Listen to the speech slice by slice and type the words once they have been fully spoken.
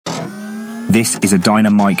This is a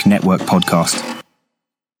Dynamite Network podcast.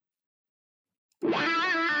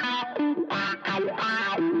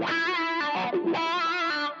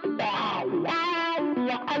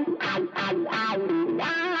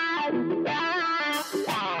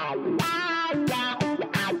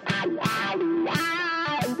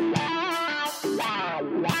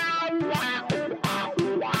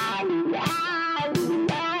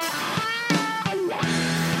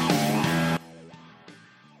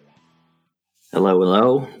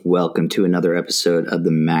 Hello. Welcome to another episode of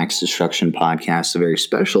the Max Destruction Podcast, a very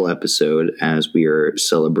special episode as we are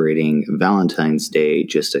celebrating Valentine's Day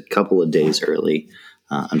just a couple of days early.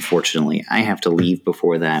 Unfortunately, I have to leave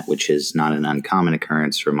before that, which is not an uncommon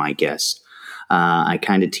occurrence for my guest. I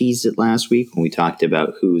kind of teased it last week when we talked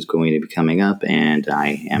about who's going to be coming up, and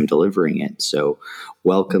I am delivering it. So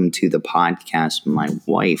welcome to the podcast, my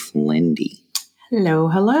wife, Lindy.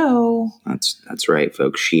 Hello. That's right,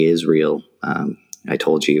 folks. She is real. I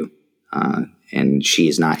told you. And she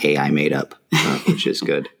is not AI made up, which is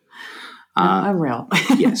good. I'm real.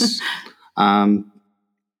 Yes.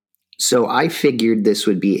 So I figured this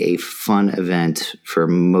would be a fun event for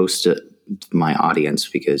most of my audience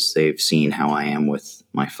because they've seen how I am with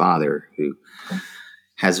my father, who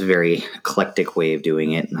has a very eclectic way of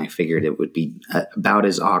doing it. And I figured it would be about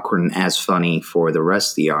as awkward and as funny for the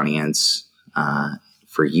rest of the audience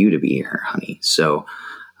for you to be here, honey. So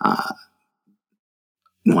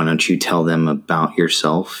why don't you tell them about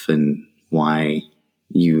yourself and why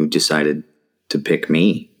you decided to pick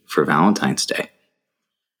me for Valentine's Day?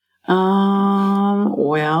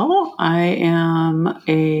 Well, I am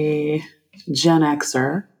a Gen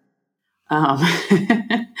Xer.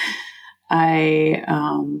 I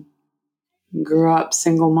grew up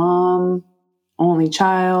single mom, only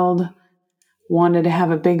child, wanted to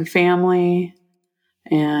have a big family,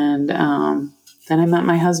 and then I met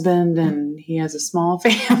my husband, and he has a small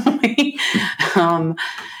family.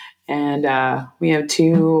 And we have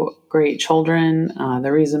two great children.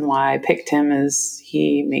 The reason why I picked him is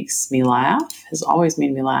he makes me laugh, has always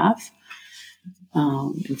made me laugh.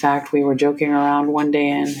 In fact, we were joking around one day,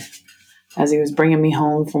 and as he was bringing me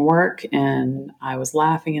home from work, and I was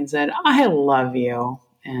laughing and said, "I love you."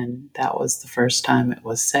 And that was the first time it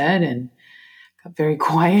was said, and got very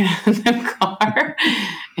quiet in the car.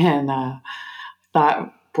 And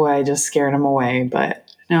thought, boy, I just scared him away.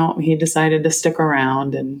 But no, he decided to stick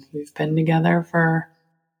around, and we've been together for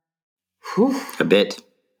a bit,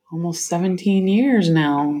 almost 17 years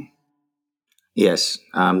now. Yes.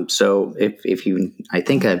 So if you, I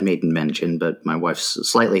think I've made mention, but my wife's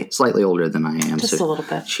slightly older than I am. Just a little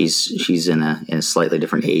bit. She's in a slightly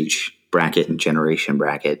different age bracket and generation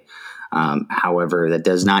bracket. However, that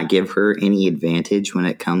does not give her any advantage when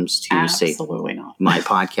it comes to Absolutely not. My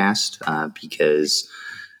podcast, because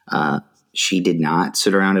she did not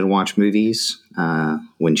sit around and watch movies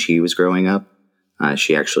when she was growing up.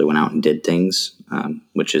 She actually went out and did things,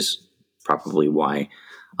 which is probably why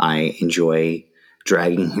I enjoy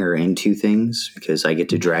dragging her into things, because I get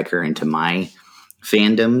to drag her into my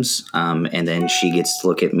fandoms, and then she gets to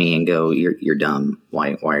look at me and go, "You're dumb.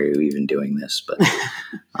 Why are you even doing this?" But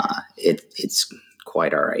it's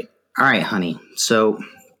quite all right. All right, honey. So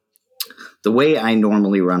the way I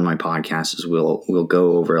normally run my podcast is we'll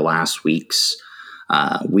go over last week's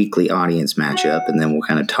weekly audience matchup, and then we'll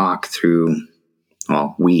kind of talk through.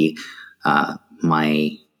 Well,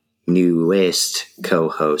 my newest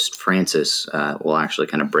co-host Francis will actually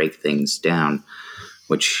kind of break things down,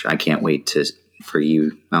 which I can't wait for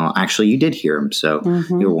you. Well, actually, you did hear him, so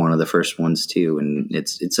you were one of the first ones too. And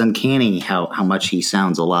it's uncanny how much he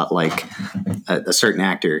sounds a lot like a certain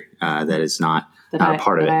actor that is not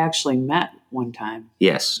part of it. I actually met one time.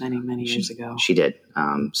 Yes, many years ago. She did.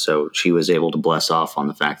 So she was able to bless off on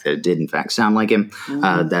the fact that it did in fact sound like him.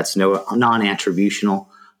 That's non-attributional.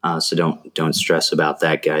 So don't stress about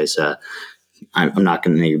that, guys. I'm not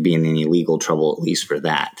going to be in any legal trouble, at least for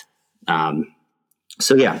that.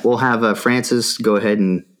 So yeah, we'll have Francis go ahead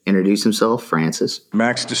and introduce himself. Francis.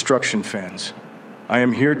 Max Destruction fans, I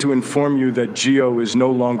am here to inform you that Gio is no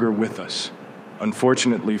longer with us.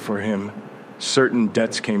 Unfortunately for him, certain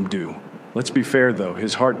debts came due. Let's be fair though,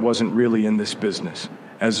 his heart wasn't really in this business.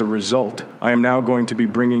 As a result, I am now going to be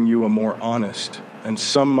bringing you a more honest, and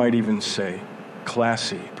some might even say,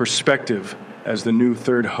 classy perspective as the new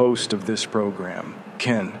third host of this program.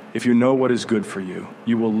 Ken, if you know what is good for you,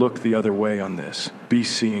 you will look the other way on this. Be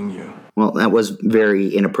seeing you. Well, that was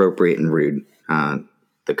very inappropriate and rude.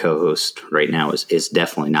 The co-host right now is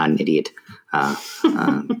definitely not an idiot.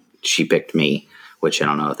 She picked me, which I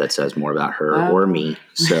don't know if that says more about her or me.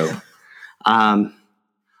 So, all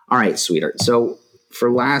right, sweetheart. So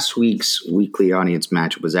for last week's weekly audience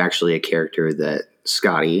matchup was actually a character that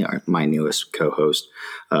Scotty, my newest co-host,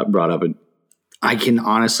 brought up. And I can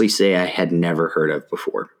honestly say I had never heard of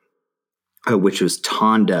before, which was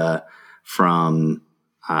Tonda from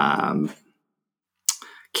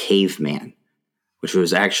Caveman, which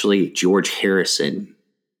was actually George Harrison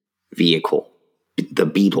vehicle, the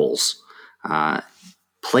Beatles,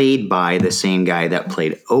 played by the same guy that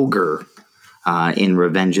played Ogre in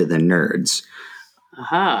Revenge of the Nerds.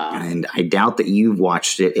 And I doubt that you've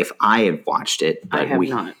watched it if I have watched it, but I have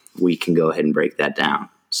not. We can go ahead and break that down.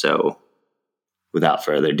 So without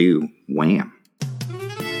further ado, wham.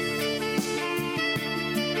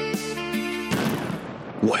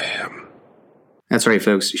 Wham. That's right,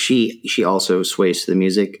 folks. She also sways to the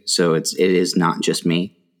music, so it is not just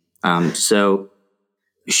me. So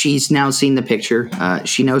she's now seen the picture.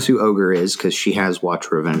 She knows who Ogre is because she has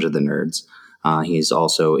watched Revenge of the Nerds. He's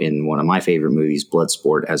also in one of my favorite movies,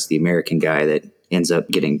 Bloodsport, as the American guy that ends up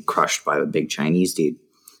getting crushed by a big Chinese dude.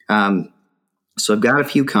 So I've got a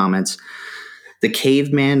few comments. The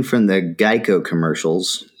caveman from the Geico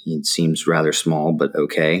commercials, he seems rather small, but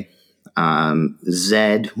okay.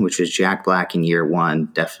 Zed, which is Jack Black in Year One,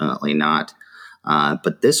 definitely not.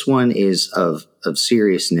 But this one is of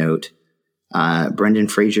serious note. Brendan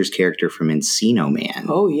Fraser's character from Encino Man.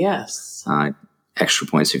 Oh, yes. Extra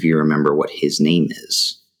points if you remember what his name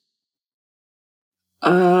is.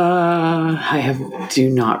 I do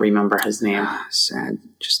not remember his name. Sad,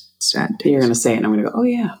 just sad days. You're going to say it and I'm going to go, oh,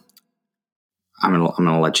 yeah. I'm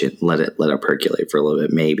gonna let it percolate for a little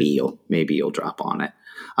bit. Maybe you'll drop on it.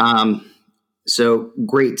 So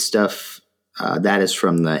great stuff. That is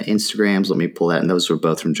from the Instagrams. Let me pull that. And those were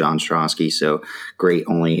both from John Strosky. So great,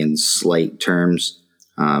 only in slight terms.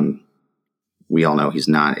 We all know he's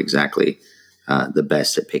not exactly the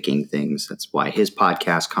best at picking things. That's why his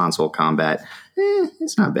podcast, Console Combat,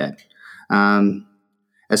 it's not bad.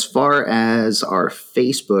 As far as our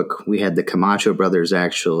Facebook, we had the Camacho brothers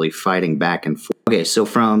actually fighting back and forth. Okay, so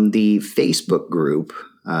from the Facebook group,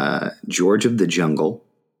 George of the Jungle,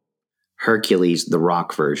 Hercules, the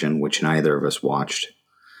rock version, which neither of us watched,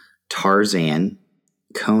 Tarzan,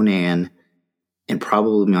 Conan, and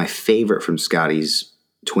probably my favorite from Scotty's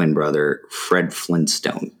twin brother, Fred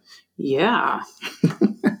Flintstone. Yeah.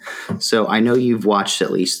 So I know you've watched at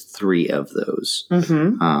least 3 of those.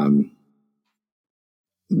 Mm-hmm.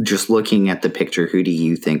 Just looking at the picture, who do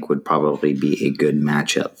you think would probably be a good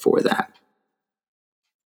matchup for that?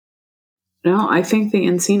 No, I think the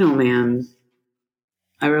Encino Man.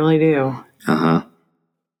 I really do. Uh-huh.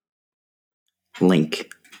 Link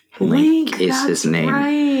is his name.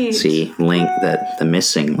 Right. See, Link, the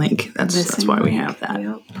missing Link. That's why we have that.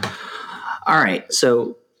 Yep. All right,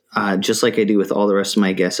 so just like I do with all the rest of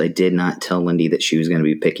my guests, I did not tell Lindy that she was going to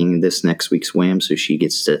be picking this next week's Wham, so she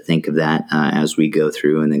gets to think of that as we go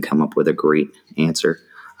through and then come up with a great answer.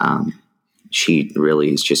 She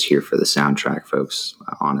really is just here for the soundtrack, folks,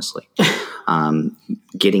 honestly.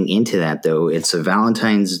 Getting into that, though, it's a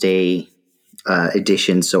Valentine's Day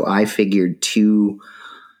edition, so I figured 2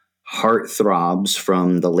 heartthrobs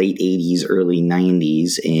from the late 80s, early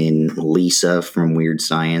 90s in Lisa from Weird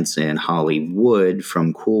Science and Holli Wood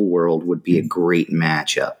from Cool World would be a great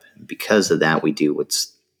matchup. Because of that, we do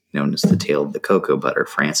what's known as the Tale of the Cocoa Butter,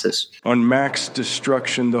 Francis. On Max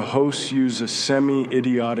Destruction, the hosts use a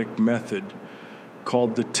semi-idiotic method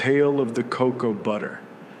called the Tale of the Cocoa Butter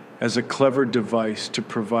as a clever device to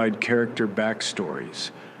provide character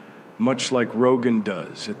backstories, much like Rogan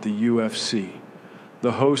does at the UFC.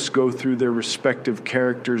 The hosts go through their respective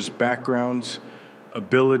characters' backgrounds,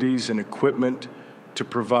 abilities, and equipment to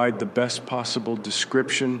provide the best possible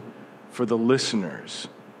description for the listeners.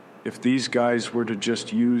 If these guys were to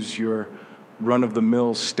just use your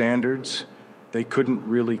run-of-the-mill standards, they couldn't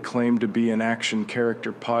really claim to be an action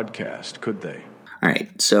character podcast, could they? All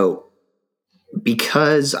right, so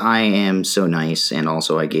because I am so nice, and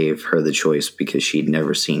also I gave her the choice because she'd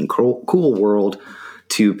never seen Cool World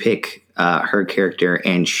to pick her character,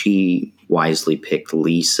 and she wisely picked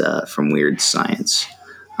Lisa from Weird Science.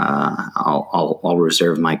 I'll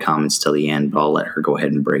reserve my comments till the end, but I'll let her go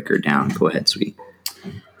ahead and break her down. Go ahead, sweetie.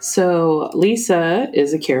 So Lisa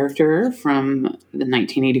is a character from the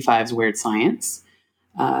 1985's Weird Science.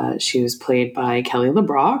 She was played by Kelly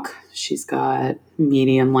LeBrock. She's got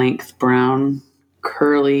medium-length brown,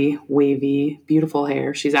 curly, wavy, beautiful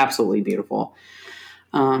hair. She's absolutely beautiful.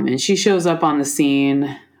 And she shows up on the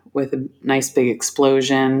scene with a nice big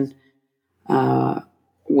explosion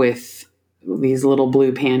with these little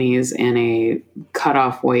blue panties and a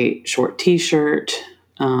cut-off white short t-shirt.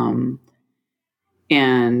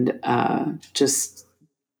 And just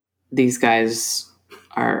these guys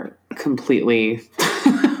are completely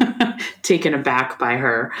taken aback by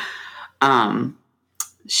her.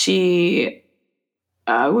 She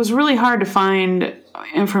it was really hard to find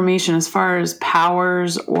information as far as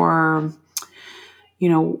powers or,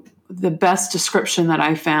 the best description that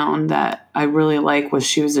I found that I really like was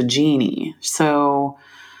she was a genie. So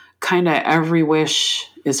kind of every wish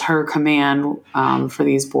is her command for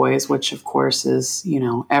these boys, which of course is,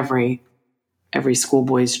 every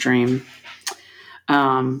schoolboy's dream.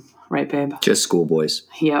 Right, babe? Just schoolboys.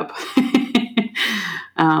 Yep.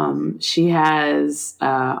 She has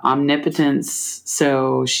omnipotence,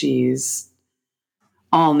 so she's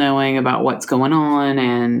all knowing about what's going on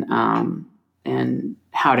and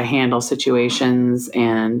how to handle situations.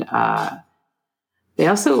 And they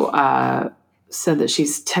also said that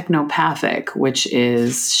she's technopathic, which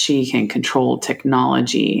is she can control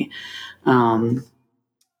technology.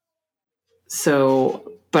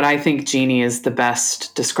 But I think Genie is the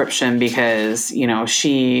best description because,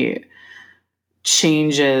 she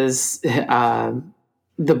changes the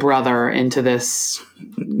brother into this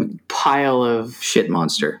pile of shit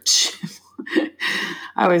monster.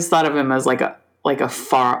 I always thought of him as like a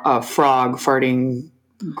frog farting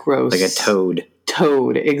gross. Like a toad.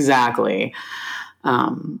 Toad, exactly.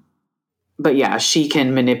 But yeah, she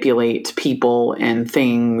can manipulate people and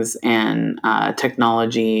things and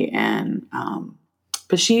technology and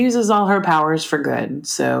but she uses all her powers for good.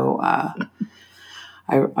 So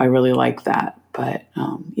I really like that. But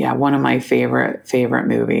yeah, one of my favorite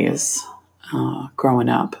movies growing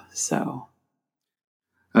up. So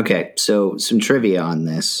okay, so some trivia on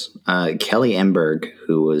this. Kelly Emberg,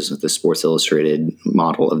 who was the Sports Illustrated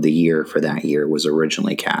Model of the Year for that year, was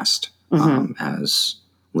originally cast as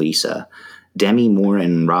Lisa. Demi Moore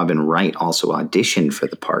and Robin Wright also auditioned for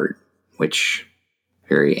the part, which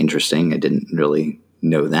very interesting. I didn't really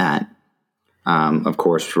know that. Of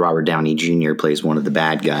course, Robert Downey Jr. plays one of the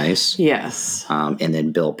bad guys. Yes. And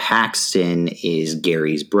then Bill Paxton is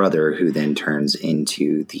Gary's brother, who then turns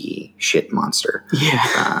into the shit monster.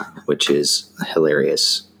 Yeah. Which is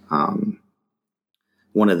hilarious.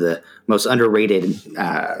 One of the most underrated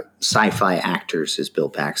sci-fi actors is Bill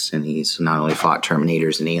Paxton. He's not only fought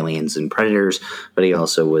Terminators and Aliens and Predators, but he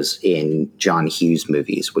also was in John Hughes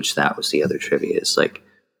movies, which that was the other trivia. It's like,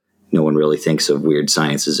 no one really thinks of Weird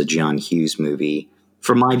Science as a John Hughes movie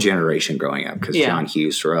for my generation growing up, because John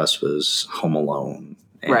Hughes for us was Home Alone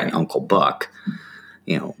and Uncle Buck.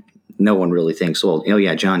 No one really thinks, well,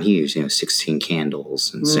 John Hughes, 16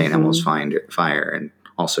 Candles and St. Elmo's Fire, and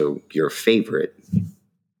also your favorite,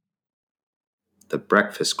 The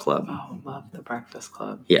Breakfast Club. Oh, love The Breakfast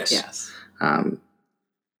Club. Yes.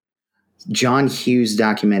 John Hughes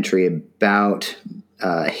documentary about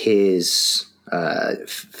his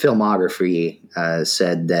filmography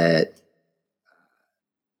said that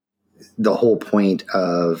the whole point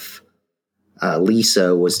of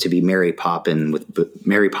Lisa was to be Mary Poppins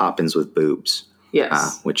with boobs.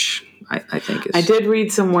 Yes. Which I think is... I did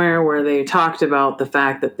read somewhere where they talked about the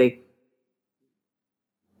fact that they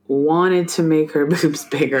wanted to make her boobs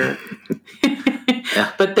bigger,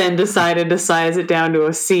 but then decided to size it down to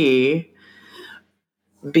a C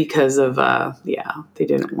because of, they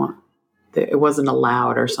didn't want... It wasn't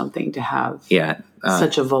allowed or something to have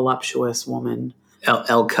such a voluptuous woman.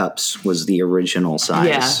 L cups was the original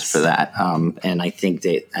size for that. And I think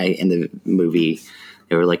that in the movie,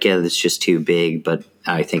 they were like, that's just too big. But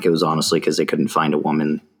I think it was honestly because they couldn't find a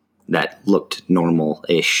woman that looked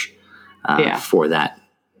normal-ish for that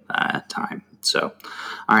time. So,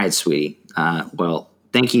 all right, sweetie. Well,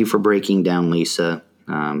 thank you for breaking down Lisa.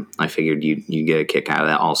 I figured you'd get a kick out of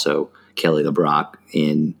that. Also, Kelly LeBrock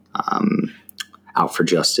in Out for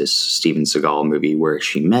Justice, Steven Seagal movie, where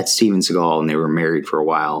she met Steven Seagal and they were married for a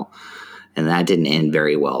while, and that didn't end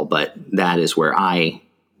very well. But that is where I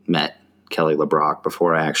met Kelly LeBrock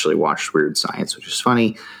before I actually watched Weird Science, which is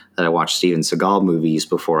funny that I watched Steven Seagal movies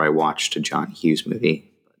before I watched a John Hughes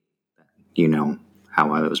movie. You know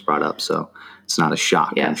how I was brought up, so it's not a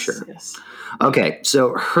shock, I'm sure. Yes. Okay,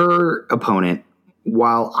 so her opponent,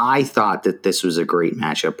 while I thought that this was a great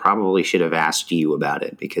matchup, probably should have asked you about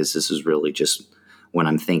it, because this is really just when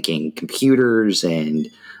I'm thinking computers and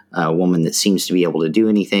a woman that seems to be able to do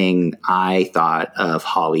anything. I thought of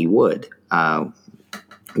Holli Wood,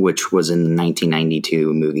 which was in the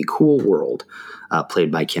 1992 movie Cool World,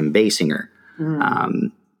 played by Kim Basinger.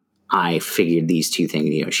 I figured these two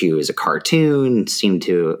things, she was a cartoon, seemed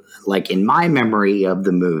to, like in my memory of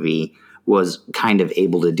the movie, was kind of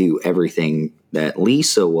able to do everything that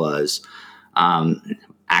Lisa was.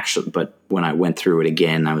 Actually, but when I went through it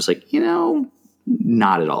again, I was like,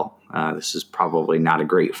 not at all. This is probably not a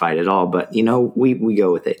great fight at all, but we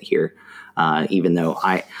go with it here. Even though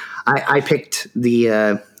I picked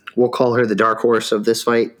the we'll call her the dark horse of this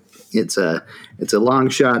fight. It's a long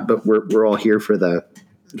shot, but we're all here for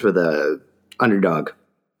the underdog.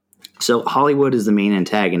 So Hollywood is the main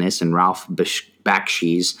antagonist in Ralph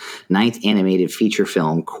Bakshi's ninth animated feature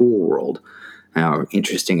film, Cool World. Now,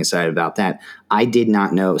 interesting aside about that, I did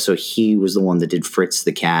not know. So he was the one that did Fritz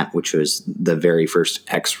the Cat, which was the very first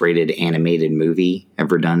X-rated animated movie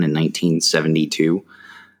ever done in 1972.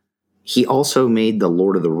 He also made The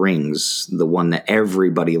Lord of the Rings, the one that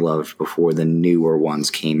everybody loved before the newer ones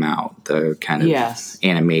came out, the kind of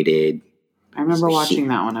animated. I remember watching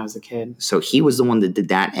that when I was a kid. So he was the one that did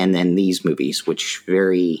that, and then these movies, which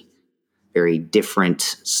very, very different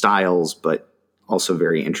styles, but also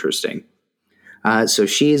very interesting. So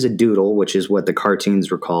she is a doodle, which is what the cartoons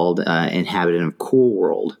were called, inhabitant of Cool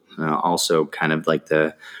World. Also kind of like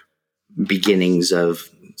the beginnings of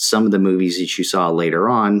some of the movies that you saw later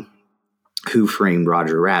on. Who Framed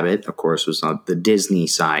Roger Rabbit, of course, was on the Disney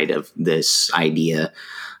side of this idea.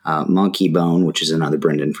 Monkey Bone, which is another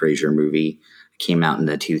Brendan Fraser movie, came out in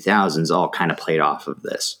the 2000s, all kind of played off of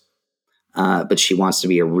this. But she wants to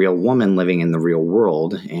be a real woman living in the real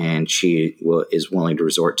world, and she is willing to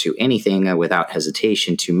resort to anything without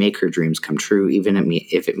hesitation to make her dreams come true, even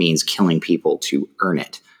if it means killing people to earn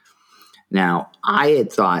it. Now, I had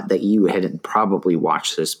thought that you had probably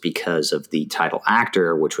watched this because of the title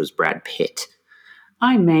actor, which was Brad Pitt.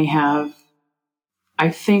 I may have. I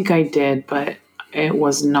think I did, but it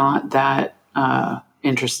was not that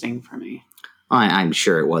interesting for me. I'm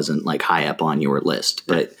sure it wasn't like high up on your list,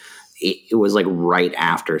 but it was like right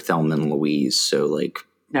after Thelma and Louise. So like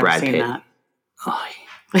Never Brad seen Pitt. That. Oh,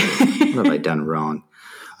 what have I done wrong?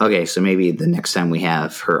 Okay, so maybe the next time we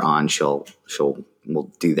have her on,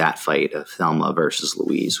 we'll do that fight of Thelma versus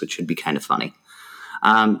Louise, which would be kind of funny.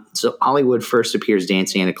 So Hollywood first appears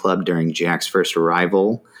dancing in a club during Jack's first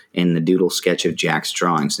arrival in the doodle sketch of Jack's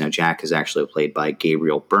drawings. Now, Jack is actually played by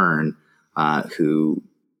Gabriel Byrne, who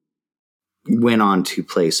went on to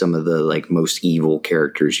play some of the like most evil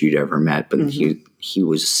characters you'd ever met, but he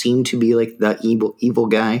was seen to be like the evil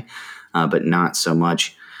guy, but not so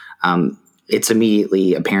much. It's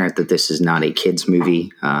immediately apparent that this is not a kid's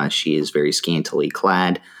movie. She is very scantily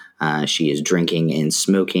clad. She is drinking and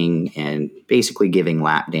smoking and basically giving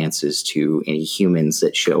lap dances to any humans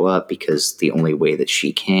that show up, because the only way that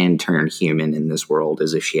she can turn human in this world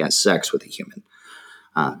is if she has sex with a human.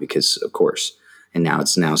 Because, of course, and now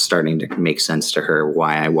it's starting to make sense to her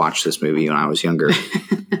why I watched this movie when I was younger.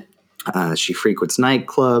 She frequents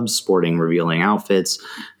nightclubs, sporting revealing outfits,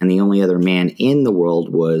 and the only other man in the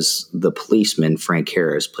world was the policeman, Frank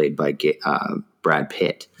Harris, played by Brad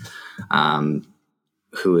Pitt,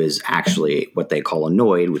 who is actually what they call a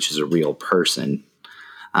Noid, which is a real person.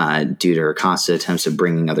 Due to her constant attempts of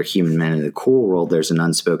bringing other human men into the cool world, there's an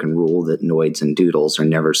unspoken rule that Noids and Doodles are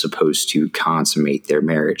never supposed to consummate their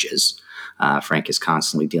marriages. Frank is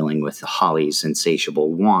constantly dealing with Holli's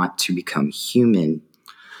insatiable want to become human.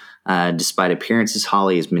 Despite appearances,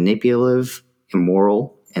 Holli is manipulative,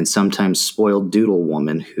 immoral, and sometimes spoiled doodle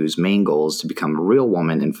woman whose main goal is to become a real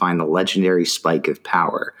woman and find the legendary spike of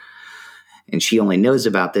power. And she only knows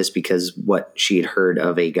about this because what she had heard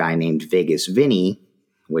of a guy named Vegas Vinny,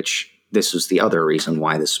 which this was the other reason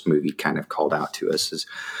why this movie kind of called out to us, is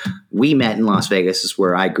we met in Las Vegas, is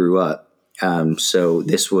where I grew up. So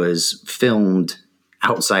this was filmed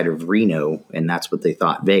outside of Reno, and that's what they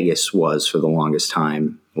thought Vegas was for the longest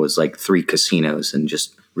time, was like 3 casinos and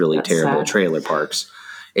just really terrible trailer parks.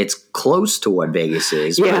 It's close to what Vegas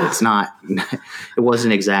is, but it's not. It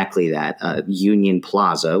wasn't exactly that. Union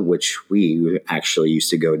Plaza, which we actually used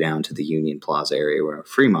to go down to the Union Plaza area, where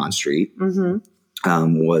Fremont Street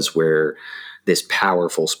was where this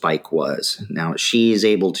powerful Spike was. Now, she is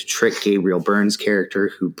able to trick Gabriel Byrne's character,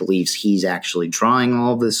 who believes he's actually drawing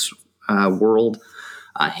all this world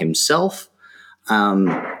himself.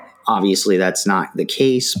 Obviously, that's not the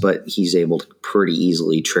case, but he's able to pretty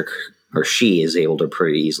easily trick her. Or she is able to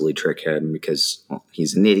pretty easily trick him because, well,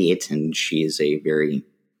 he's an idiot and she is a very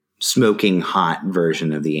smoking hot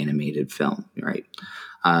version of the animated film, right?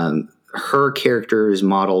 Her character is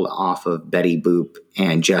modeled off of Betty Boop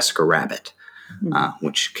and Jessica Rabbit,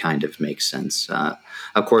 which kind of makes sense.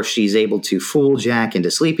 Of course, she's able to fool Jack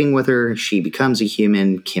into sleeping with her. She becomes a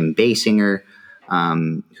human, Kim Basinger,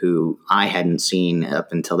 who I hadn't seen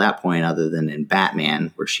up until that point other than in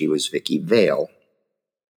Batman, where she was Vicky Vale.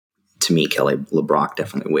 To me, Kelly LeBrock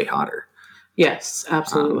definitely way hotter. Yes,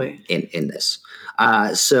 absolutely. In this.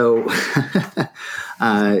 So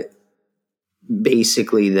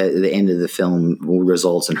basically the end of the film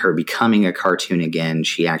results in her becoming a cartoon again.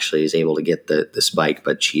 She actually is able to get the spike,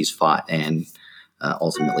 but she's fought and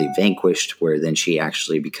ultimately vanquished, where then she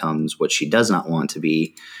actually becomes what she does not want to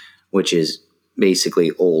be, which is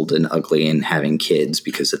basically old and ugly and having kids,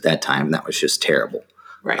 because at that time that was just terrible,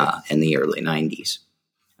 Right. In the early 90s.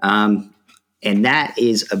 And that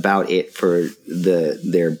is about it for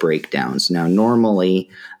their breakdowns. Now,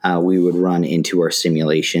 normally we would run into our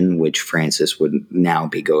simulation, which Francis would now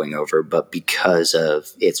be going over. But because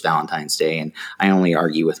of it's Valentine's Day, and I only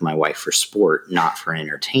argue with my wife for sport, not for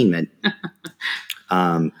entertainment,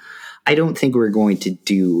 I don't think we're going to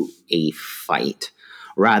do a fight.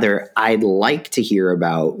 Rather, I'd like to hear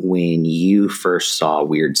about when you first saw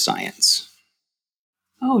Weird Science.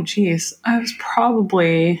 Oh, geez. I was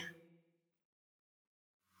probably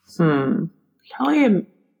a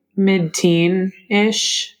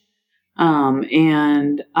mid-teen-ish.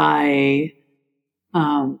 And I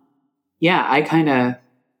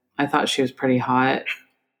thought she was pretty hot.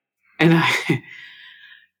 And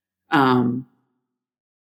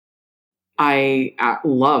I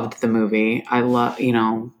loved the movie.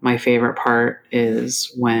 My favorite part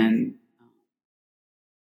is when,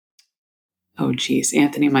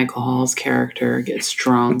 Anthony Michael Hall's character gets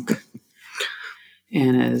drunk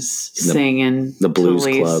and is singing the Blues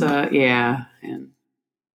to Lisa. Club. Yeah. And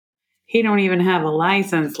he don't even have a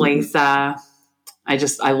license, Lisa.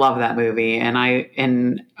 I love that movie.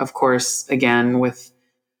 And of course, again, with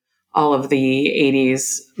all of the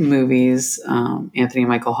 80s movies, Anthony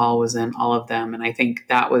Michael Hall was in all of them. And I think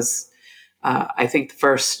that was, the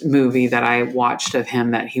first movie that I watched of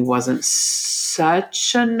him that he wasn't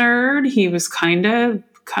such a nerd. He was kind of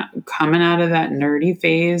coming out of that nerdy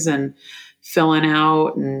phase and filling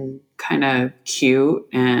out and kind of cute.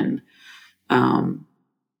 And, of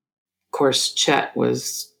course, Chet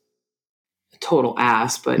was a total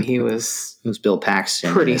ass, but he was... It was Bill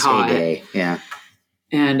Paxton. Pretty hot. Heyday. Yeah.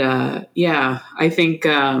 And, I think,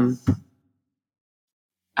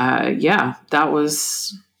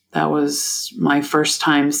 that was my first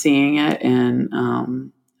time seeing it,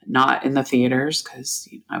 and not in the theaters because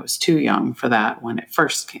I was too young for that when it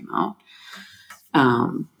first came out.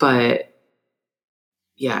 But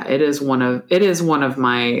yeah, it is one of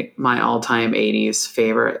my all-time 80s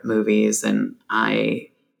favorite movies, and I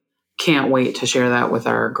can't wait to share that with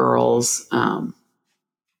our girls.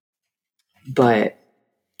 But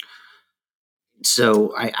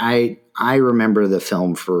so I remember the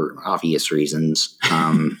film for obvious reasons.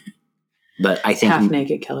 But I think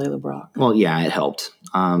half-naked Kelly LeBrock. Well, yeah, it helped.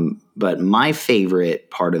 But my favorite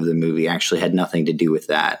part of the movie actually had nothing to do with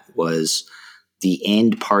that. Was the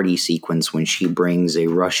end party sequence when she brings a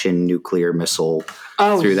Russian nuclear missile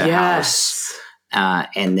through the house.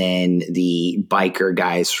 And then the biker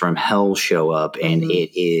guys from hell show up, and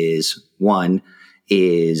it is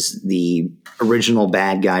the original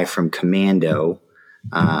bad guy from Commando,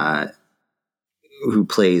 who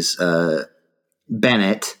plays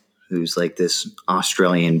Bennett, who's like this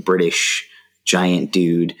Australian British giant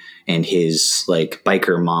dude, and his like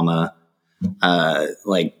biker mama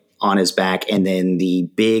on his back, and then the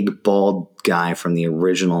big bald guy from the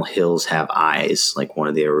original Hills Have Eyes, like one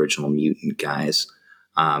of the original mutant guys.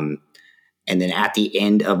 And then at the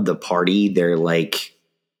end of the party, they're like,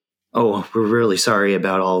 "Oh, we're really sorry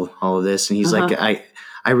about all of this." And he's like,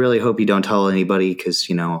 I really hope you don't tell anybody, because,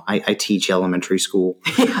 I teach elementary school.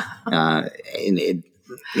 And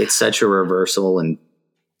it's such a reversal. And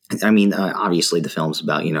I mean, obviously the film's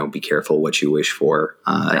about, be careful what you wish for.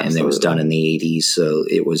 And it was done in the 80s. So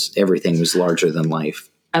everything was larger than life.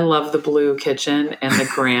 I love the blue kitchen and the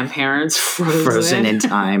grandparents frozen in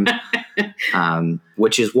time,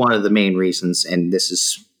 which is one of the main reasons. And this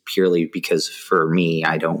is purely because for me,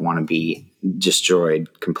 I don't want to be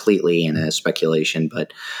destroyed completely in a speculation.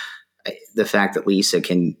 But the fact that Lisa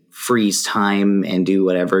can freeze time and do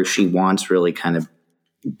whatever she wants really kind of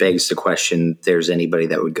begs to question if there's anybody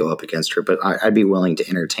that would go up against her, but I'd be willing to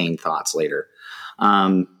entertain thoughts later.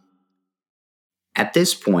 At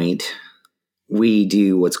this point, we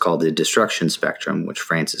do what's called the destruction spectrum, which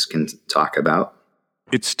Francis can talk about.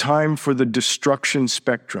 It's time for the destruction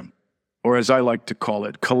spectrum, or as I like to call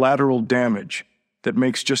it, collateral damage that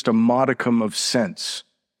makes just a modicum of sense.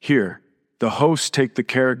 Here, the hosts take the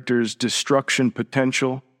character's destruction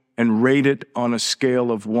potential and rate it on a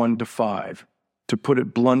scale of 1 to 5. To put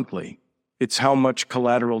it bluntly, it's how much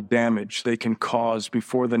collateral damage they can cause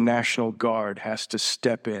before the National Guard has to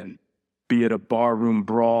step in, be it a barroom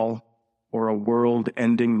brawl or a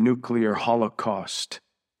world-ending nuclear holocaust.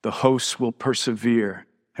 The hosts will persevere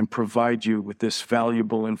and provide you with this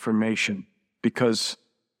valuable information because,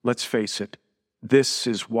 let's face it, This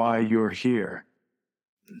is why you're here.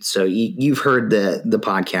 So you've heard the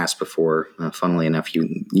podcast before. Funnily enough,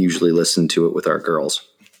 you usually listen to it with our girls.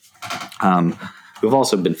 We've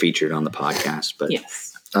also been featured on the podcast. But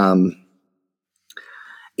Yes.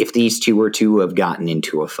 If these two were to have gotten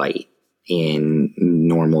into a fight in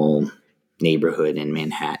normal neighborhood in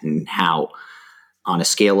Manhattan, how, on a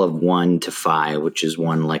scale of 1 to 5, which is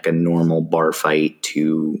 1 like a normal bar fight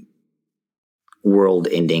to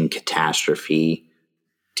world-ending catastrophe,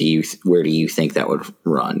 where do you think that would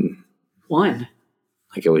run? 1.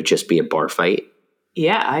 Like it would just be a bar fight?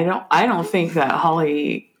 Yeah, I don't think that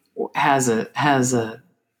Holli has a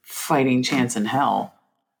fighting chance in hell.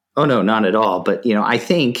 Oh no, not at all. But I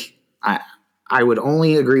think I would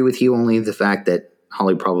only agree with you only the fact that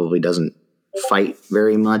Holli probably doesn't fight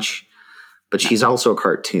very much, but she's also a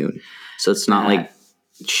cartoon, so it's not like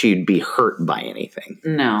she'd be hurt by anything.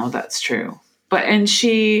 No, that's true. And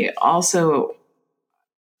she also,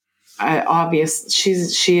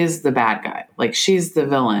 she is the bad guy. Like, she's the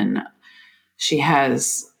villain. She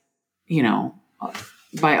has,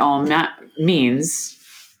 by all means,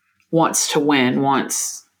 wants to win,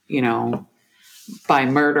 by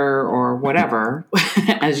murder or whatever,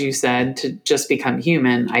 as you said, to just become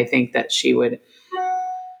human. I think that she would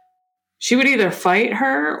either fight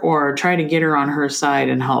her or try to get her on her side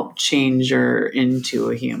and help change her into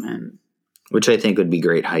a human. Which I think would be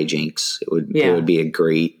great hijinks. It would be a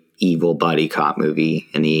great evil buddy cop movie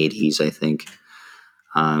in the 80s, I think.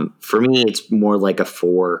 For me, it's more like a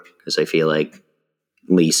 4, because I feel like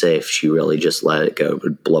Lisa, if she really just let it go,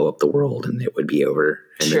 would blow up the world and it would be over,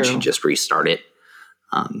 and then she'd just restart it.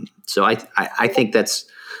 So I think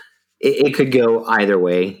it could go either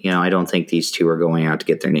way. I don't think these two are going out to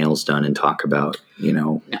get their nails done and talk about,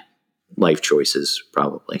 No. life choices,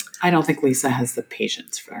 probably. I don't think Lisa has the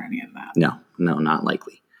patience for any of that. No, not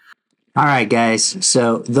likely. All right, guys.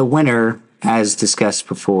 So the winner, as discussed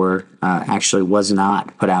before, actually was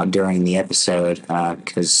not put out during the episode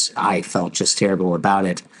because I felt just terrible about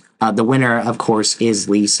it. The winner, of course, is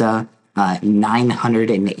Lisa,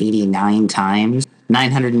 989 times.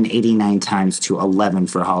 989 times to 11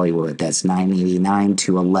 for Hollywood. That's 989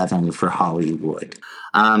 to 11 for Hollywood.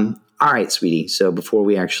 All right, sweetie. So before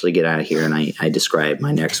we actually get out of here and I describe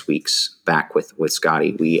my next week's back with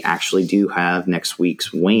Scotty, we actually do have next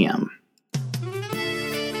week's Wham!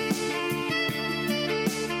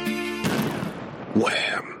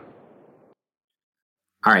 Wham!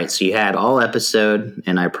 All right, so you had all episode,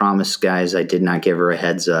 and I promise, guys, I did not give her a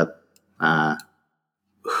heads up.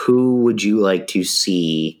 Who would you like to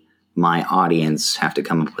see my audience have to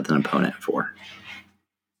come up with an opponent for?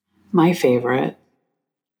 My favorite.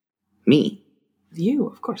 Me. You,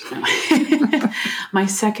 of course. No. My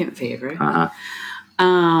second favorite. Uh-huh.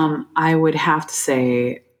 I would have to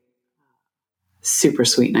say super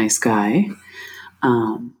sweet, nice guy.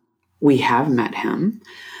 We have met him.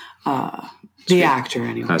 The actor,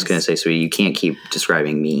 anyway. I was going to say, so you can't keep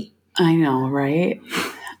describing me. I know, right?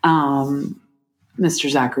 Mr.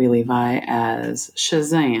 Zachary Levi as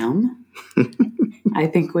Shazam, I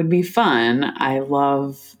think would be fun. I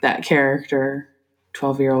love that character,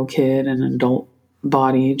 12-year-old kid in an adult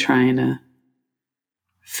body trying to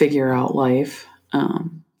figure out life. But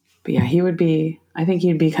yeah, I think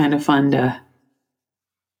he'd be kind of fun to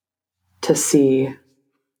see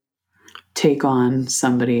take on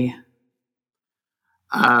somebody.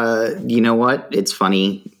 You know what? It's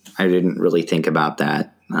funny. I didn't really think about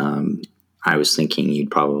that. I was thinking you'd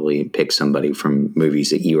probably pick somebody from movies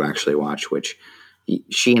that you actually watch, which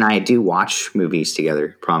she and I do watch movies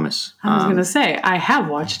together, promise. I was going to say, I have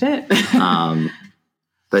watched it.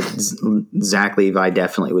 But Zach Levi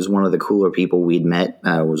definitely was one of the cooler people we'd met.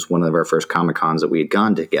 Was one of our first Comic-Cons that we had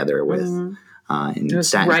gone together with. Mm-hmm. And it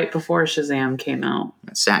was right before Shazam came out.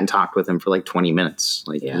 Sat and talked with him for like 20 minutes.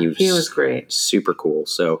 He was great. Super cool.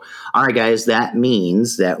 So, all right, guys, that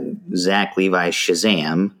means that Zach Levi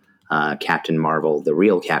Shazam, Captain Marvel, the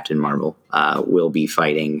real Captain Marvel, will be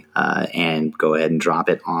fighting, and go ahead and drop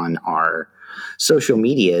it on our social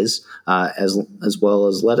medias, as well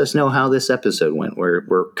as let us know how this episode went.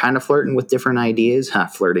 We're kind of flirting with different ideas.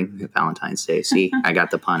 Flirting, Valentine's Day. See, I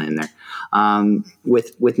got the pun in there.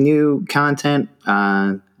 With new content,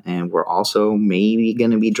 and we're also maybe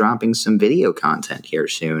going to be dropping some video content here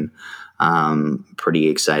soon. Pretty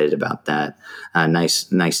excited about that.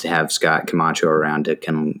 Nice to have Scott Camacho around to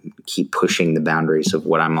kind of keep pushing the boundaries of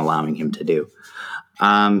what I'm allowing him to do.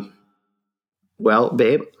 Well,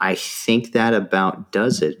 babe, I think that about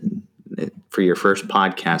does it for your first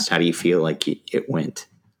podcast. How do you feel like it went?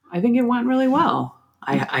 I think it went really well.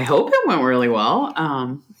 I hope it went really well.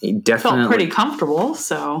 Definitely Felt pretty comfortable.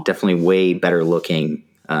 So definitely way better looking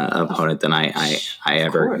opponent than I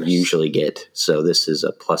ever usually get. So this is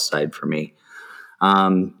a plus side for me.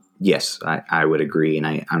 Yes, I would agree,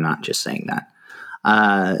 and I'm not just saying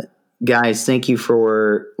that. Guys, thank you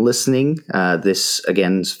for listening. This,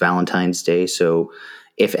 again, is Valentine's Day. So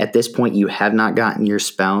if at this point you have not gotten your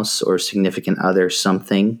spouse or significant other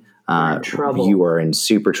something, you are in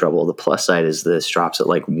super trouble. The plus side is this drops at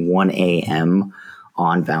like 1 a.m.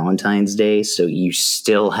 on Valentine's Day. So you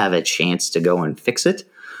still have a chance to go and fix it.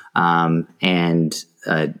 And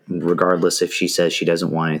regardless if she says she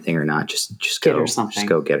doesn't want anything or not, just get go, her something. Just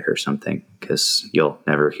go get her something, because you'll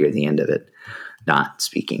never hear the end of it. Not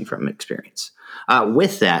speaking from experience.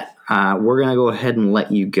 With that, we're going to go ahead and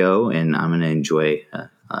let you go, and I'm going to enjoy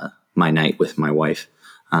my night with my wife.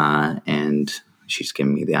 And she's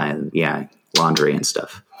giving me the laundry and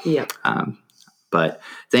stuff. Yep. But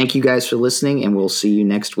thank you guys for listening, and we'll see you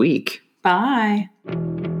next week. Bye.